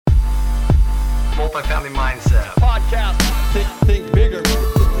multifamily mindset. Podcast. Think bigger.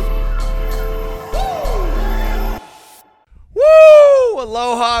 Woo!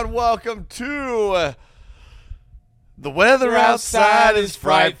 Aloha and welcome to The Weather Outside is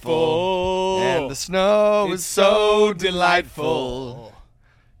Frightful and the snow is so delightful.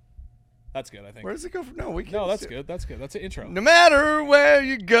 That's good, I think. Where does it go from? No, that's good. That's good. That's an intro. No matter where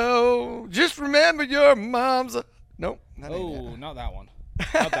you go, just remember your mom's... Nope. Oh, not that one.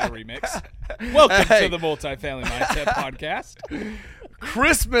 Not that remix. Welcome to the Multifamily Mindset Podcast.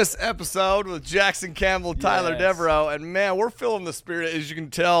 Christmas episode with Jackson Campbell, Tyler Yes. Devereaux, and man, we're feeling the spirit, as you can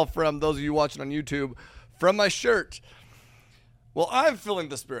tell from those of you watching on YouTube, from my shirt. Well, I'm feeling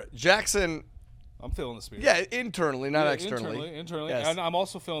the spirit. Jackson, I'm feeling the spirit. yeah, internally, not Yeah, externally. Internally. Yes. And I'm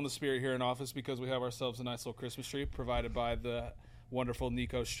also feeling the spirit here in office because we have ourselves a nice little Christmas tree provided by the wonderful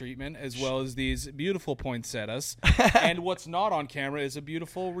Nico Streetman, as well as these beautiful poinsettias. And what's not on camera is a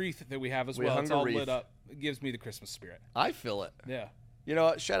beautiful wreath that we have as well. It's hung a all wreath. lit up. It gives me the Christmas spirit. I feel it. Yeah. You know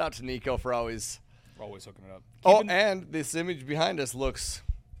what? Shout out to Nico for always. Always hooking it up. Oh, Keeping- and this image behind us looks,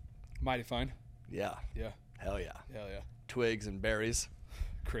 mighty fine. yeah, Yeah. hell yeah. Hell yeah. Twigs and berries.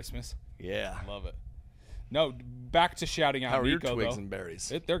 Christmas. Yeah. Love it. No, back to shouting out How are your Nico, twigs though. and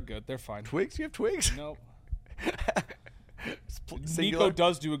berries? They're good. They're fine. Twigs? You have twigs? No. Singular? Nico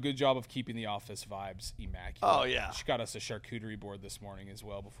does do a good job of keeping the office vibes immaculate. Oh, yeah. She got us a charcuterie board this morning as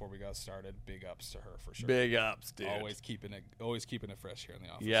well before we got started. Big ups to her for sure. Big ups, dude. Always keeping it fresh here in the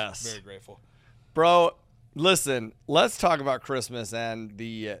office. Yes. Very grateful. Bro, listen, let's talk about Christmas and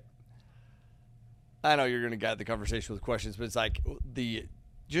the I know you're going to guide the conversation with questions, but it's like the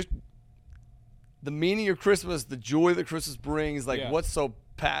meaning of Christmas, the joy that Christmas brings, like Yeah. what's so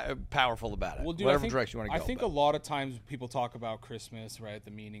powerful about it? Well, dude, Whatever direction you want to go. I think but. a lot of times people talk about Christmas, right? The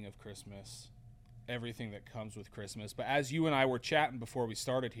meaning of Christmas, everything that comes with Christmas. But as you and I were chatting before we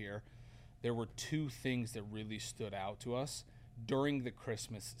started here, there were two things that really stood out to us during the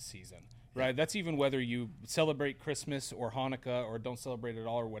Christmas season, right? That's even whether you celebrate Christmas or Hanukkah or don't celebrate it at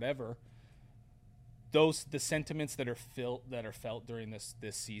all or whatever. The sentiments that are felt during this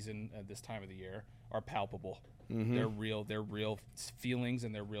season, this time of the year, are palpable. Mm-hmm. They're real feelings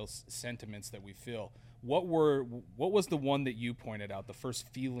and they're real sentiments that we feel. What was the one that you pointed out? The first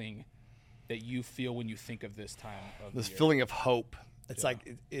feeling that you feel when you think of this time of This the year? feeling of hope. It's Yeah.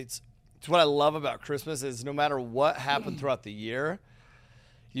 like it's what I love about Christmas is no matter what happened throughout the year,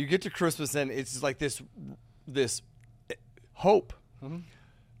 you get to Christmas and it's just like this hope. Mm-hmm.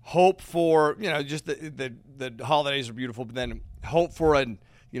 Hope for, just the holidays are beautiful, but then hope for a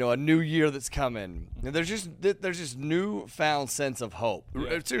new year that's coming. And there's just newfound sense of hope.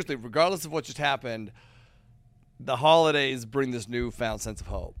 Yeah. Seriously, regardless of what just happened, the holidays bring this newfound sense of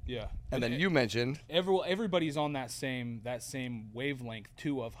hope. Yeah. And then you mentioned everybody's on that same wavelength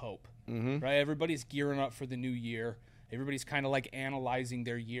too of hope, right? Everybody's gearing up for the new year. Everybody's kind of like analyzing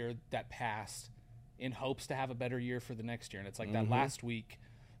their year that passed in hopes to have a better year for the next year. And it's like that last week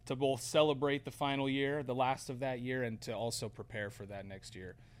to both celebrate the final year, the last of that year, and to also prepare for that next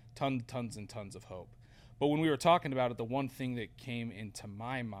year. Tons and tons of hope. But when we were talking about it, the one thing that came into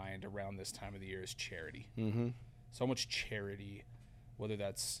my mind around this time of the year is charity. Mm-hmm. So much charity, whether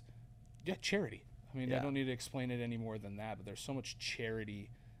that's charity. I mean, I Yeah. don't need to explain it any more than that, but there's so much charity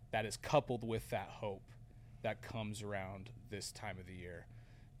that is coupled with that hope that comes around this time of the year.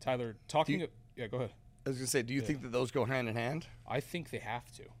 Tyler, go ahead. I was going to say, do you think that those go hand in hand? I think they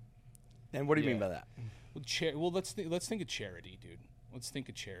have to. And what do you Yeah. mean by that? Well, let's think of charity, dude. Let's think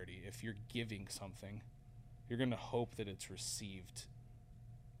of charity. If you're giving something, you're going to hope that it's received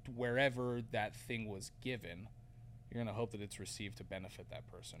wherever that thing was given. You're going to hope that it's received to benefit that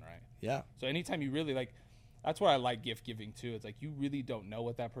person, right? Yeah. So anytime you really that's why I like gift giving too. It's like you really don't know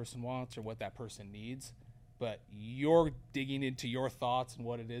what that person wants or what that person needs, but you're digging into your thoughts and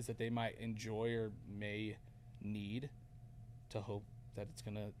what it is that they might enjoy or may need to hope that it's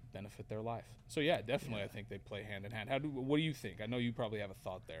going to benefit their life. So yeah, definitely I think they play hand in hand. What do you think? I know you probably have a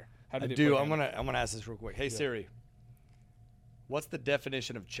thought there. How do I they do. play I'm hand gonna ask this real quick. Hey Siri, what's the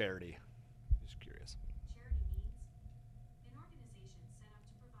definition of charity? Just curious. Charity means an organization set up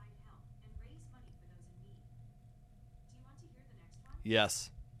to provide help and raise money for those in need. Do you want to hear the next one?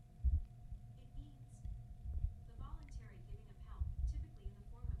 Yes. It means the voluntary giving of help, typically in the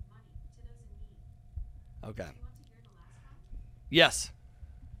form of money, to those in need. Okay. Do you want to hear the last one? Yes.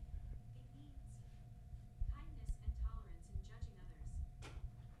 It means kindness and tolerance in judging others.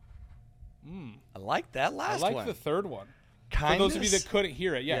 I like that I last like one. the third one. Kindness, For those of you that couldn't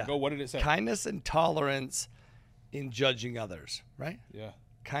hear it, go. What did it say? Kindness and tolerance in judging others, right? Yeah.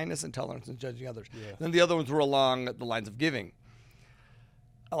 Kindness and tolerance in judging others. Yeah. Then the other ones were along the lines of giving.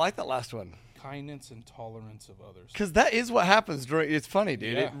 I like that last one. kindness and tolerance of others. Because that is what happens during. It's funny,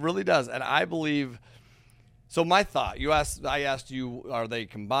 dude. Yeah. It really does, and I believe. So my thought, I asked you, are they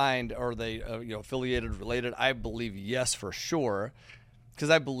combined? Are they affiliated, related? I believe yes, for sure, because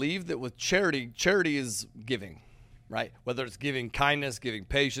I believe that with charity is giving, right? Whether it's giving kindness, giving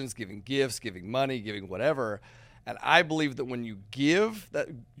patience, giving gifts, giving money, giving whatever, and I believe that when you give, that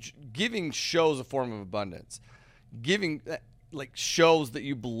giving shows a form of abundance. Giving shows that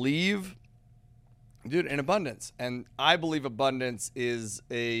you believe, dude, in abundance, and I believe abundance is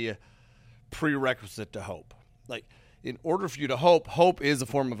a prerequisite to hope. Like, in order for you to hope is a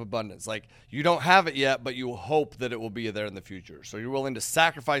form of abundance. Like, you don't have it yet, but you hope that it will be there in the future. So you're willing to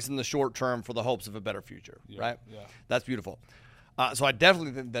sacrifice in the short term for the hopes of a better future, right? Yeah. That's beautiful. So I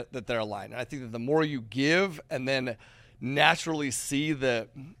definitely think that they're aligned. And I think that the more you give and then naturally see that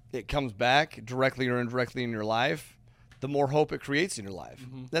it comes back directly or indirectly in your life, the more hope it creates in your life.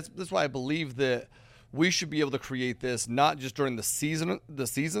 Mm-hmm. That's why I believe that we should be able to create this not just during the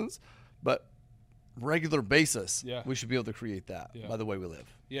seasons, but regular basis. Yeah. We should be able to create that by the way we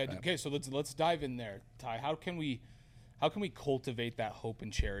live. Yeah. Right? Okay. So let's dive in there, Ty. How can we cultivate that hope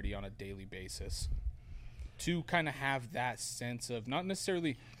and charity on a daily basis to kind of have that sense of not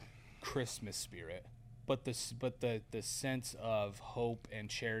necessarily Christmas spirit, but the sense of hope and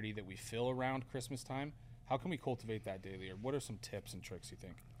charity that we feel around Christmas time? How can we cultivate that daily, or what are some tips and tricks you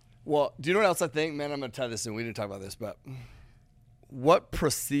think? Well, do you know what else I think? Man, I'm going to tie this in. We didn't talk about this, but what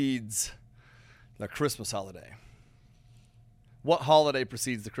precedes the Christmas holiday? What holiday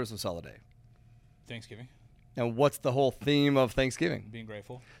precedes the Christmas holiday? Thanksgiving. And what's the whole theme of Thanksgiving? Being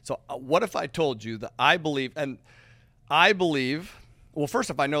grateful. So what if I told you that I believe, well, first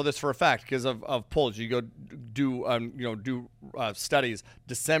off, I know this for a fact because of polls. You go do studies.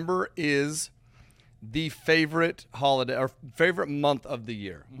 December is the favorite holiday or favorite month of the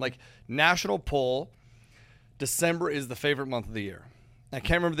year. Mm-hmm. Like, national poll, December is the favorite month of the year. I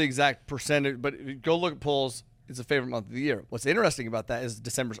can't remember the exact percentage, but if you go look at polls, it's the favorite month of the year. What's interesting about that is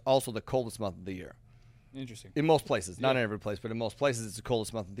December is also the coldest month of the year. Interesting. In most places, not in every place, but in most places, it's the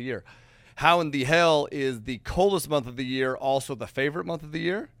coldest month of the year. How in the hell is the coldest month of the year also the favorite month of the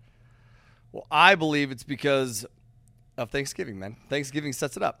year? Well, I believe it's because of Thanksgiving, man. Thanksgiving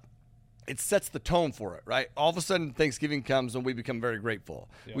sets it up. It sets the tone for it, right? All of a sudden, Thanksgiving comes and we become very grateful.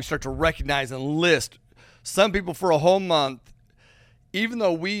 Yeah. We start to recognize and list. Some people for a whole month, even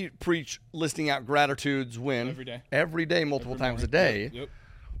though we preach listing out gratitudes every day, multiple times a day, Yep.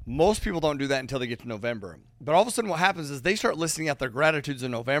 Most people don't do that until they get to November. But all of a sudden what happens is they start listing out their gratitudes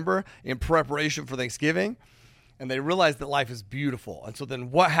in November in preparation for Thanksgiving, and they realize that life is beautiful. And so then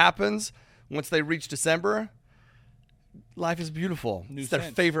what happens once they reach December? Life is beautiful. It's their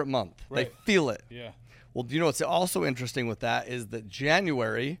favorite month. Right. They feel it. Yeah. Well, do you know what's also interesting with that is that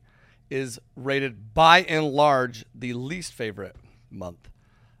January is rated by and large the least favorite month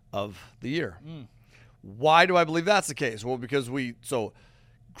of the year. Why do I believe that's the case? Well, because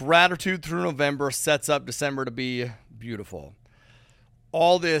gratitude through November sets up December to be beautiful.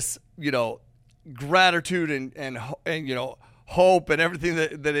 All this, gratitude and hope and everything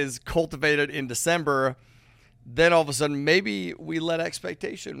that is cultivated in December, then all of a sudden maybe we let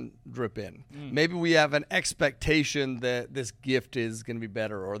expectation drip in. Maybe we have an expectation that this gift is going to be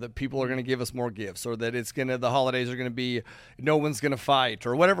better, or that people are going to give us more gifts, or that the holidays are going to be, no one's going to fight,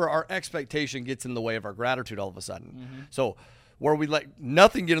 or whatever. Our expectation gets in the way of our gratitude all of a sudden. Mm-hmm. So where we let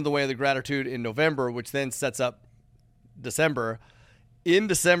nothing get in the way of the gratitude in November, which then sets up December. In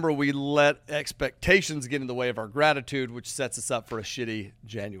December, we let expectations get in the way of our gratitude, which sets us up for a shitty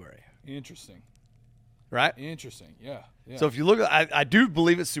January. Interesting. Right? Interesting. Yeah. So if you look at, I do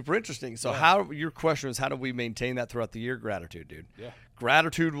believe it's super interesting. So your question is, how do we maintain that throughout the year? Gratitude, dude. Yeah.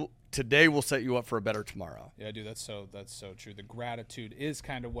 Gratitude today will set you up for a better tomorrow. Yeah, dude, that's so true. The gratitude is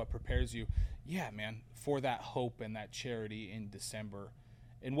kind of what prepares you, man, for that hope and that charity in December.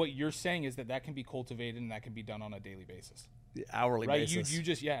 And what you're saying is that can be cultivated and that can be done on a daily basis. Hourly basis. You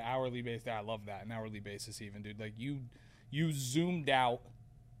just, hourly basis. I love that. An hourly basis even, dude. Like you zoomed out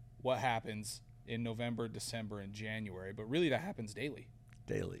what happens in November, December, and January, but really that happens daily.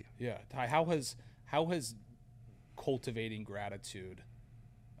 Daily. Yeah. Ty, how has cultivating gratitude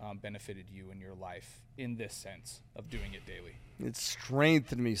benefited you in your life in this sense of doing it daily? It's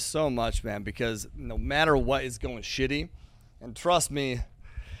strengthened me so much, man, because no matter what is going shitty, and trust me,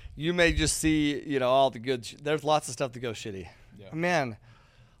 you may just see, all the good. There's lots of stuff that goes shitty. Yeah. Man,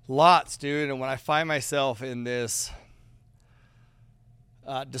 lots, dude. And when I find myself in this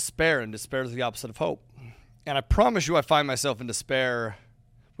despair, and despair is the opposite of hope. And I promise you, I find myself in despair.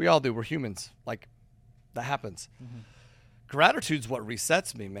 We all do. We're humans. Like, that happens. Mm-hmm. gratitude's what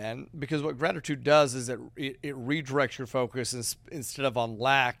resets me, man. Because what gratitude does is it redirects your focus instead of on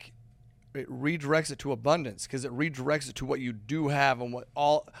lack. It redirects it to abundance because it redirects it to what you do have and what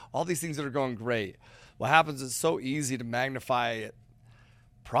all these things that are going great. What happens is it's so easy to magnify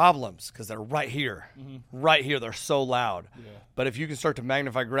problems because they're right here. Right here. They're so loud. Yeah. But if you can start to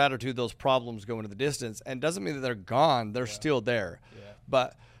magnify gratitude, those problems go into the distance. And it doesn't mean that they're gone. They're still there. Yeah.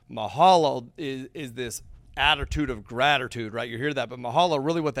 But mahalo is this attitude of gratitude, right? You hear that. But mahalo,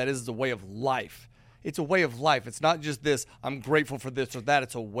 really what that is a way of life. It's a way of life. It's not just this, I'm grateful for this or that.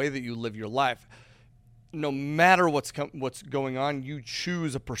 It's a way that you live your life. No matter what's going on, you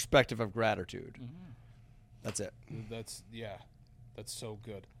choose a perspective of gratitude. That's it. That's so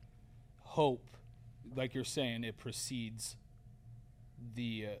good. Hope, like you're saying, it precedes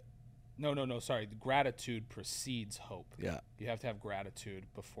the the gratitude precedes hope. Yeah. You have to have gratitude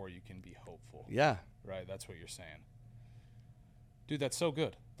before you can be hopeful. Yeah. Right, that's what you're saying. Dude, that's so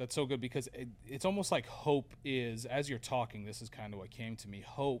good. That's so good because it's almost like hope is, as you're talking, this is kind of what came to me.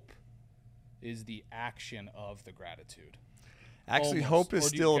 Hope is the action of the gratitude. Actually, Almost. hope is Or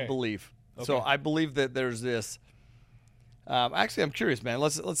do you- still okay. a belief. Okay. So I believe that there's this. Actually, I'm curious, man.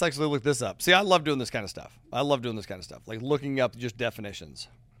 Let's actually look this up. See, I love doing this kind of stuff. Like looking up just definitions,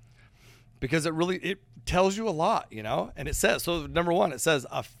 because it tells you a lot, And it says, so number one, it says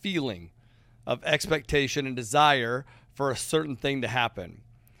a feeling of expectation and desire for a certain thing to happen.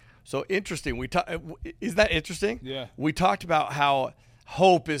 So interesting. Is that interesting? Yeah. We talked about how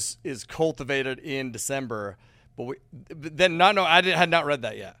hope is cultivated in December, but I had not read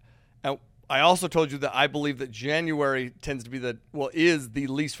that yet. And I also told you that I believe that January tends to be is the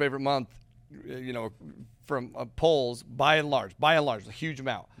least favorite month, from polls by and large, a huge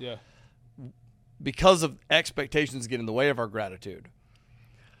amount. Yeah. Because of expectations get in the way of our gratitude.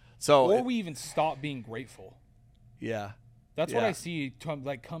 So Or we even stop being grateful. yeah. That's what Yeah. I see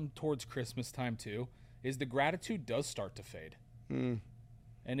come towards Christmas time too, is the gratitude does start to fade.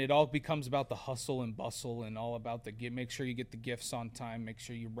 And it all becomes about the hustle and bustle and all about make sure you get the gifts on time, make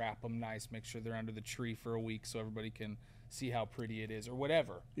sure you wrap them nice, make sure they're under the tree for a week so everybody can see how pretty it is or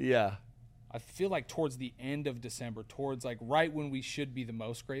whatever. Yeah. I feel like towards the end of December, towards right when we should be the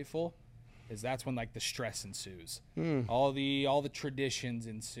most grateful, that's when the stress ensues. All the traditions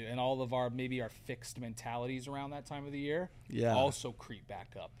ensue, and all of our fixed mentalities around that time of the year also creep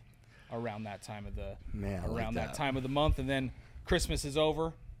back up around that time of the that time of the month, and then Christmas is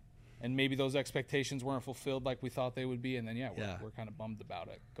over, and maybe those expectations weren't fulfilled like we thought they would be, and then we're kind of bummed about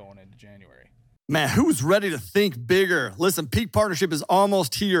it going into January. Man, who's ready to think bigger? Listen, Peak Partnership is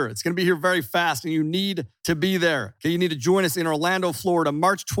almost here. It's going to be here very fast, and you need to be there. Okay, you need to join us in Orlando, Florida,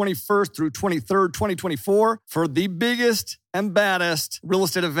 March 21st through 23rd, 2024, for the biggest and baddest real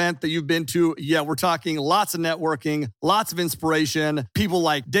estate event that you've been to. Yeah, we're talking lots of networking, lots of inspiration, people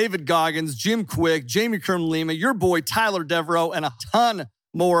like David Goggins, Jim Quick, Jamie Kern Lima, your boy Tyler Devereaux, and a ton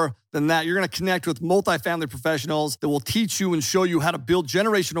more than that. You're going to connect with multifamily professionals that will teach you and show you how to build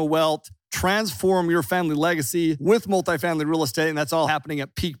generational wealth, transform your family legacy with multifamily real estate, and that's all happening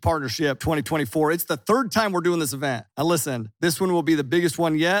at Peak Partnership 2024. It's the third time we're doing this event. Now listen, this one will be the biggest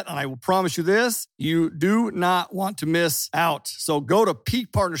one yet, and I will promise you this, you do not want to miss out. So go to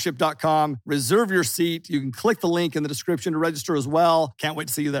peakpartnership.com, reserve your seat. You can click the link in the description to register as well. Can't wait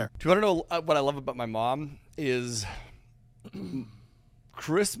to see you there. Do you want to know what I love about my mom is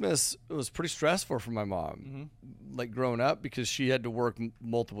Christmas was pretty stressful for my mom, growing up, because she had to work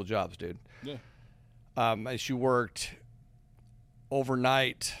multiple jobs, dude. Yeah. And she worked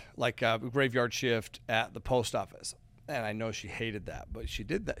overnight, a graveyard shift at the post office. And I know she hated that, but she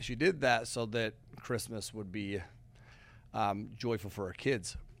did that. She did that so that Christmas would be joyful for her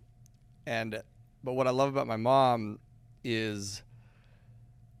kids. But what I love about my mom is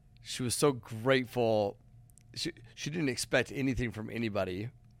she was so grateful. She didn't expect anything from anybody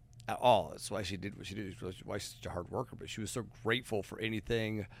at all. That's why she did what she did. That's why she's such a hard worker. But she was so grateful for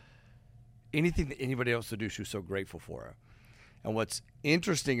anything that anybody else would do. She was so grateful for it. And what's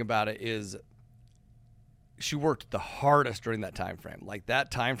interesting about it is she worked the hardest during that time frame. That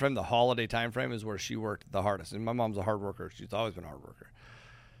time frame, the holiday time frame, is where she worked the hardest. And my mom's a hard worker. She's always been a hard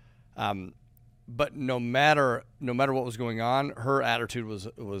worker. But no matter what was going on, her attitude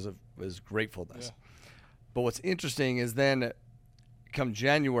was gratefulness. Yeah. But what's interesting is then come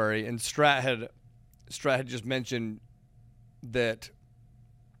January, and Strat had just mentioned that,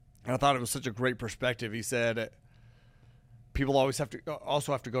 and I thought it was such a great perspective. He said people always have to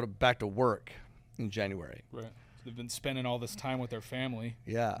go back to work in January. Right. So they've been spending all this time with their family.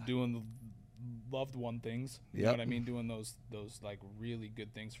 Yeah. Doing the loved one things. You know what I mean? Doing those really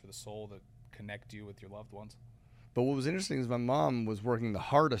good things for the soul that connect you with your loved ones. But what was interesting is my mom was working the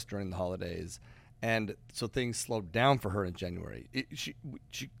hardest during the holidays, and so things slowed down for her in January. She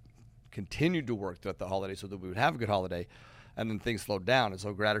continued to work throughout the holiday so that we would have a good holiday, and then things slowed down, and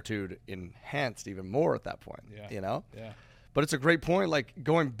so gratitude enhanced even more at that point. Yeah. You know. Yeah. But it's a great point, like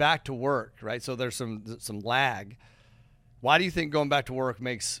going back to work, right? So there's some lag. Why do you think going back to work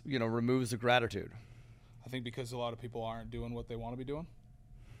removes the gratitude? I think because a lot of people aren't doing what they want to be doing.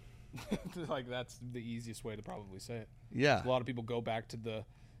 Like, that's the easiest way to probably say it. Yeah. A lot of people go back to the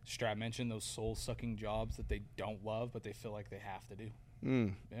Strat mentioned, those soul-sucking jobs that they don't love, but they feel like they have to do.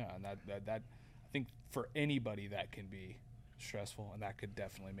 Yeah, and that I think for anybody that can be stressful, and that could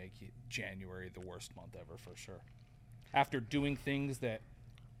definitely make January the worst month ever for sure. After doing things that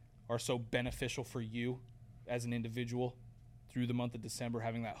are so beneficial for you as an individual through the month of December,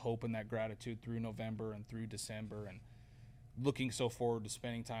 having that hope and that gratitude through November and through December, and looking so forward to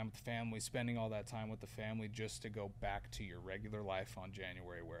spending time with the family, spending all that time with the family, just to go back to your regular life on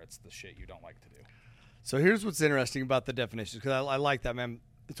January where it's the shit you don't like to do. So here's what's interesting about the definitions, because I like that, man.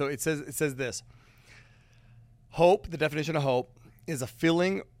 So it says this. Hope, the definition of hope, is a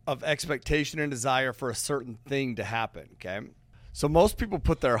feeling of expectation and desire for a certain thing to happen, okay? So most people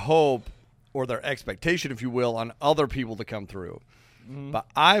put their hope or their expectation, if you will, on other people to come through. Mm-hmm. But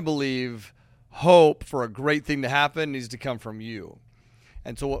I believe hope for a great thing to happen needs to come from you.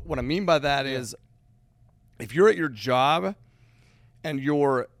 And so what I mean by that is if you're at your job and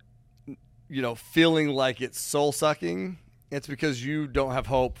you're, feeling like it's soul-sucking, it's because you don't have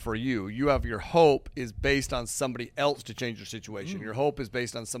hope for you. You have your hope is based on somebody else to change your situation. Your hope is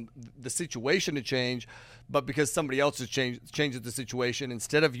based on the situation to change, but because somebody else has changes the situation,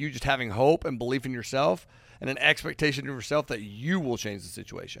 instead of you just having hope and belief in yourself and an expectation of yourself that you will change the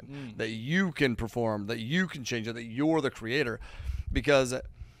situation, that you can perform, that you can change it, that you're the creator. Because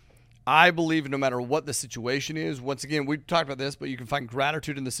I believe no matter what the situation is, once again, we talked about this, but you can find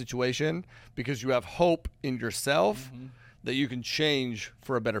gratitude in the situation because you have hope in yourself that you can change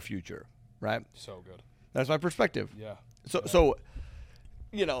for a better future, right? So good. That's my perspective. Yeah. So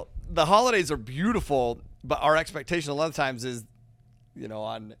the holidays are beautiful, but our expectation a lot of times is,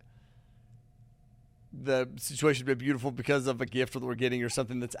 on the situation to be beautiful because of a gift that we're getting or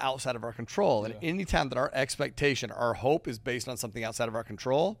something that's outside of our control. And anytime that our expectation, our hope is based on something outside of our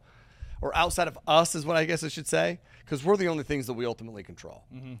control, or outside of us is what I guess I should say, because we're the only things that we ultimately control.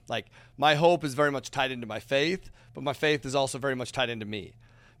 Like, my hope is very much tied into my faith, but my faith is also very much tied into me.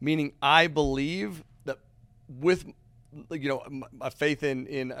 Meaning I believe that with, a faith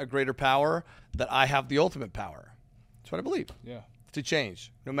in a greater power, that I have the ultimate power. That's what I believe. Yeah. To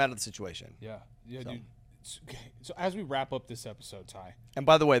change, no matter the situation. Yeah. Yeah, dude. So as we wrap up this episode, Ty. And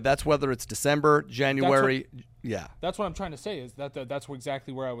by the way, that's whether it's December, January. That's what I'm trying to say is that's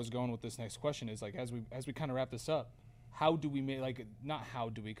exactly where I was going with this next question is, like, as we kind of wrap this up, how do we make, like, not how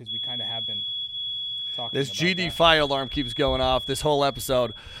do we, because we kind of have been talking this about GD that. fire alarm keeps going off this whole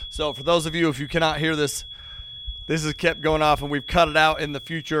episode. So for those of you, if you cannot hear this, this has kept going off, and we've cut it out in the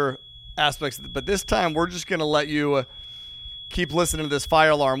future aspects. But this time, we're just going to let you keep listening to this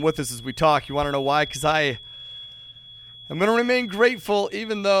fire alarm with us as we talk. You want to know why? Because I'm going to remain grateful,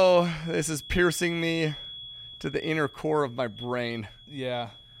 even though this is piercing me to the inner core of my brain.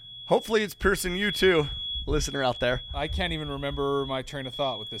 Yeah. Hopefully it's piercing you too, listener out there. I can't even remember my train of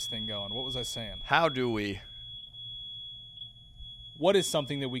thought with this thing going. What was I saying? How do we? What is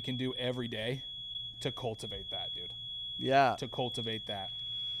something that we can do every day to cultivate that, dude? Yeah. To cultivate that.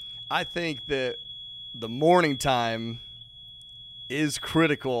 I think that the morning time is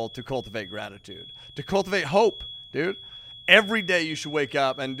critical to cultivate gratitude, to cultivate hope, dude. Every day you should wake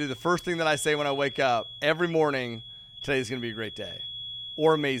up and do the first thing that I say when I wake up every morning. Today's going to be a great day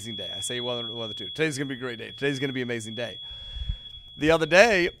or amazing day. I say one of the two. Today's going to be a great day. Today's going to be an amazing day. The other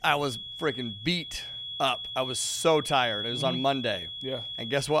day, I was freaking beat up. I was so tired. It was on Monday. Yeah. And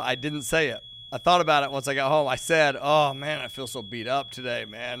guess what? I didn't say it. I thought about it once I got home. I said, oh, man, I feel so beat up today,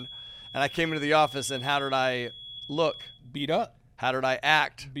 man. And I came into the office, and how did I look? Beat up. How did I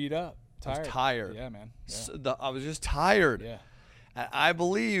act? Beat up. Tired. I was tired. Yeah, man. Yeah. So I was just tired. Yeah. And I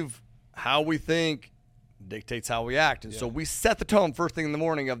believe how we think dictates how we act. And so we set the tone first thing in the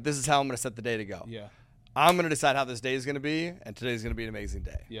morning of this is how I'm going to set the day to go. Yeah. I'm going to decide how this day is going to be, and today's going to be an amazing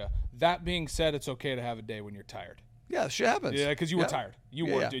day. Yeah. That being said, it's okay to have a day when you're tired. Yeah, shit happens. Yeah, because you were tired. You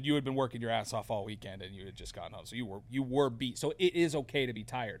were, Yeah. dude. You had been working your ass off all weekend, and you had just gotten home, so you were beat. So it is okay to be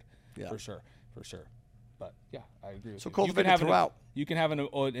tired. Yeah. For sure. But yeah, I agree with So you. cultivate it throughout. You can have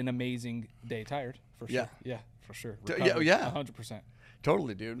an amazing day tired. For sure. Yeah. Yeah. For sure. Yeah. 100%.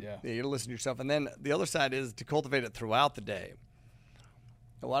 Totally, dude. Yeah. You got to listen to yourself. And then the other side is to cultivate it throughout the day.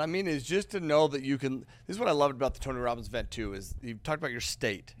 And what I mean is just to know that you can. This is what I loved about the Tony Robbins event too. Is you talked about your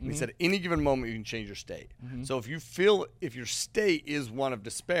state. And he said, any given moment you can change your state. So if if your state is one of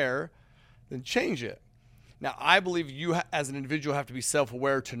despair, then change it. Now I believe you as an individual have to be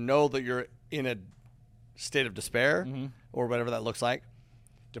self-aware to know that you're in a state of despair or whatever that looks like.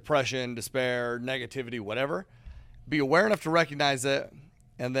 Depression, despair, negativity, whatever. Be aware enough to recognize it,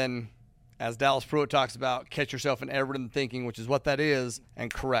 and then, as Dallas Pruitt talks about, catch yourself in error thinking, which is what that is,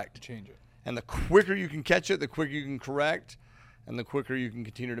 and correct. Change it. And the quicker you can catch it, the quicker you can correct, and the quicker you can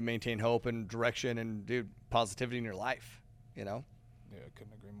continue to maintain hope and direction and, dude, positivity in your life, you know? Yeah, I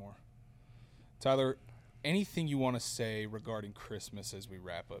couldn't agree more. Tyler, anything you want to say regarding Christmas as we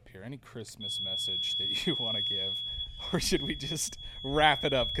wrap up here? Any Christmas message that you want to give? Or should we just wrap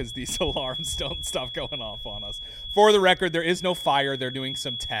it up because these alarms don't stop going off on us? For the record, there is no fire. They're doing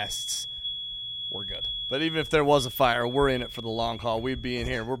some tests. We're good. But even if there was a fire, we're in it for the long haul. We'd be in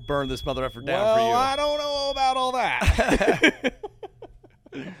here. We'll burn this mother effer down for you. Well, I don't know about all that.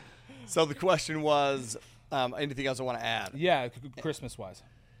 So the question was, anything else I want to add? Yeah, Christmas-wise.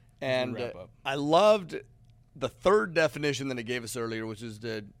 And wrap up. I loved the third definition that it gave us earlier, which is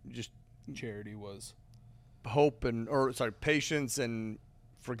to just Charity was hope patience and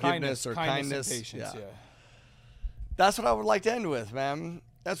forgiveness or kindness. And patience, yeah. That's what I would like to end with, man.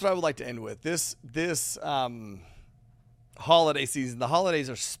 That's what I would like to end with. This holiday season, the holidays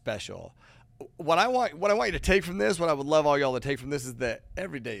are special. What I want you to take from this, what I would love all y'all to take from this is that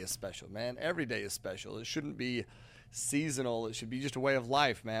every day is special, man. Every day is special. It shouldn't be seasonal. It should be just a way of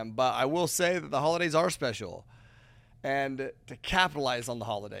life, man. But I will say that the holidays are special. And to capitalize on the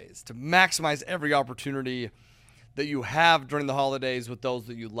holidays, to maximize every opportunity that you have during the holidays with those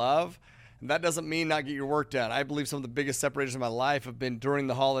that you love. And that doesn't mean not get your work done. I believe some of the biggest separators in my life have been during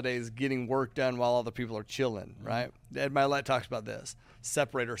the holidays getting work done while other people are chilling, right? Ed Milet talks about this,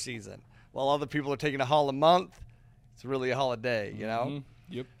 separator season. While other people are taking a holiday month, it's really a holiday, you know?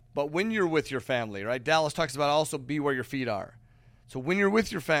 Yep. But when you're with your family, right? Dallas talks about also be where your feet are. So when you're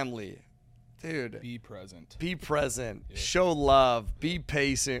with your family, dude, Be present. be present, show love, be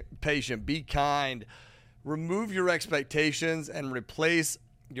patient, be kind. Remove your expectations and replace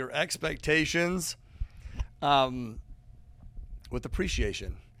your expectations with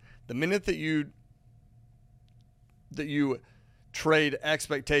appreciation. The minute that you trade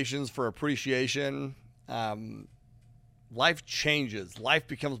expectations for appreciation, life changes. Life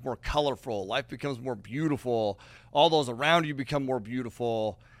becomes more colorful. Life becomes more beautiful. All those around you become more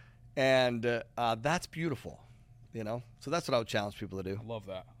beautiful. And that's beautiful, you know? So that's what I would challenge people to do. I love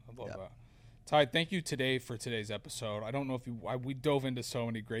that. That. Ty, thank you today for today's episode. I don't know if we dove into so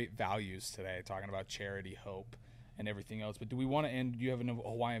many great values today, talking about charity, hope, and everything else. But do you have a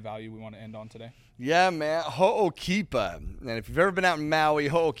Hawaiian value we want to end on today? Yeah, man. Ho'okipa. And if you've ever been out in Maui,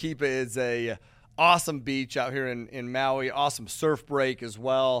 Ho'okipa is a awesome beach out here in Maui. Awesome surf break as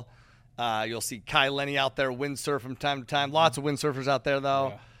well. You'll see Kai Lenny out there windsurf from time to time. Lots of windsurfers out there, though.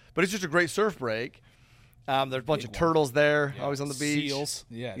 Yeah. But it's just a great surf break. There's a bunch of turtles there, always on the beach. Seals.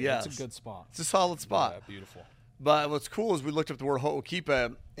 Yeah, Yes. It's a good spot. It's a solid spot. Yeah, beautiful. But what's cool is we looked up the word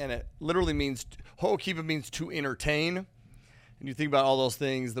Ho'okipa, and it literally means, Ho'okipa means to entertain. And you think about all those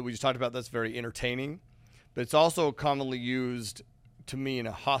things that we just talked about, that's very entertaining. But it's also commonly used to mean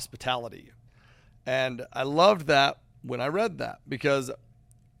hospitality. And I loved that when I read that because,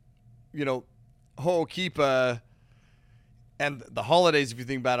 you know, Ho'okipa and the holidays, if you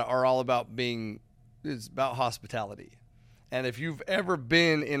think about it, are all about it's about hospitality. And if you've ever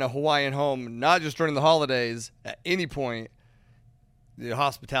been in a Hawaiian home, not just during the holidays, at any point, the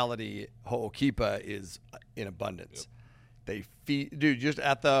hospitality Ho'okipa is in abundance. Yep. They feed, dude,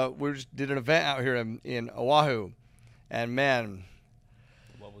 we just did an event out here in Oahu, and man,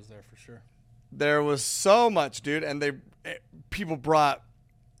 What was there for sure? There was so much, dude, and people brought,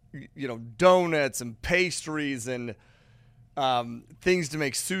 you know, donuts and pastries and things to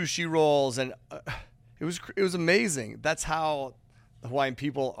make sushi rolls, and it was amazing. That's how the Hawaiian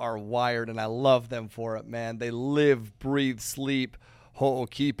people are wired, and I love them for it, man. They live, breathe, sleep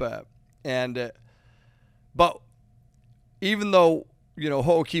Ho'okipa, but even though, you know,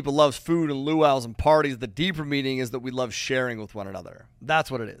 Ho'okipa loves food and luau's and parties, the deeper meaning is that we love sharing with one another.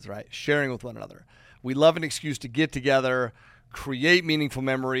 That's what it is, right? Sharing with one another. We love an excuse to get together, create meaningful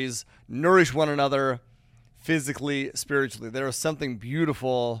memories, nourish one another physically, spiritually. There is something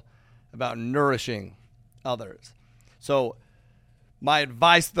beautiful about nourishing others. So my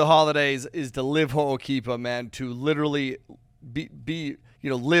advice to the holidays is to live Ho'okipa, man, to literally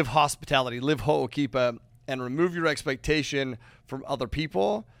live hospitality, live Ho'okipa, and remove your expectation from other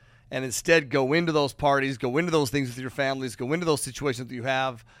people and instead go into those parties, go into those things with your families, go into those situations that you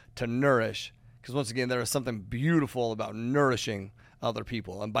have to nourish. Because once again, there is something beautiful about nourishing other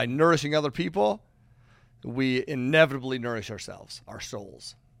people. And by nourishing other people, we inevitably nourish ourselves, our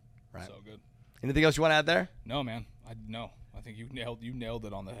souls. Right? So good. Anything else you want to add there? No, man. I think you nailed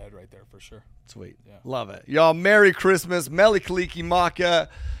it on the head right there for sure. Sweet. Yeah. Love it. Y'all, Merry Christmas. Mele Kalikimaka.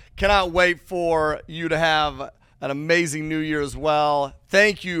 Cannot wait for you to have an amazing new year as well.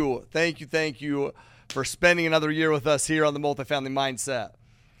 Thank you for spending another year with us here on the Multifamily Mindset.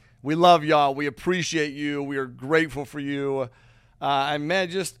 We love y'all. We appreciate you. We are grateful for you. And man,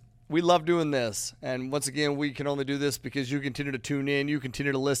 we love doing this. And once again, we can only do this because you continue to tune in, you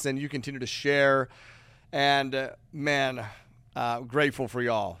continue to listen, you continue to share. And grateful for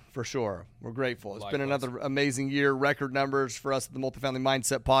y'all, for sure. We're grateful. It's been another amazing year, record numbers for us at the Multifamily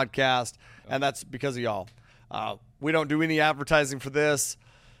Mindset Podcast, and that's because of y'all. We don't do any advertising for this.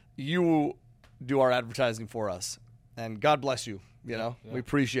 You do our advertising for us, and God bless you. You know, we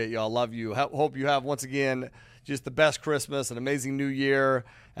appreciate y'all. Love you. Hope you have, once again, just the best Christmas, an amazing new year,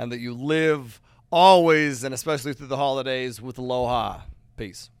 and that you live always, and especially through the holidays, with aloha.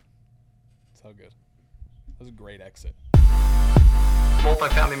 Peace. So good. That was a great exit.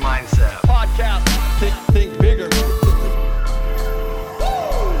 Multifamily Mindset Podcast. Think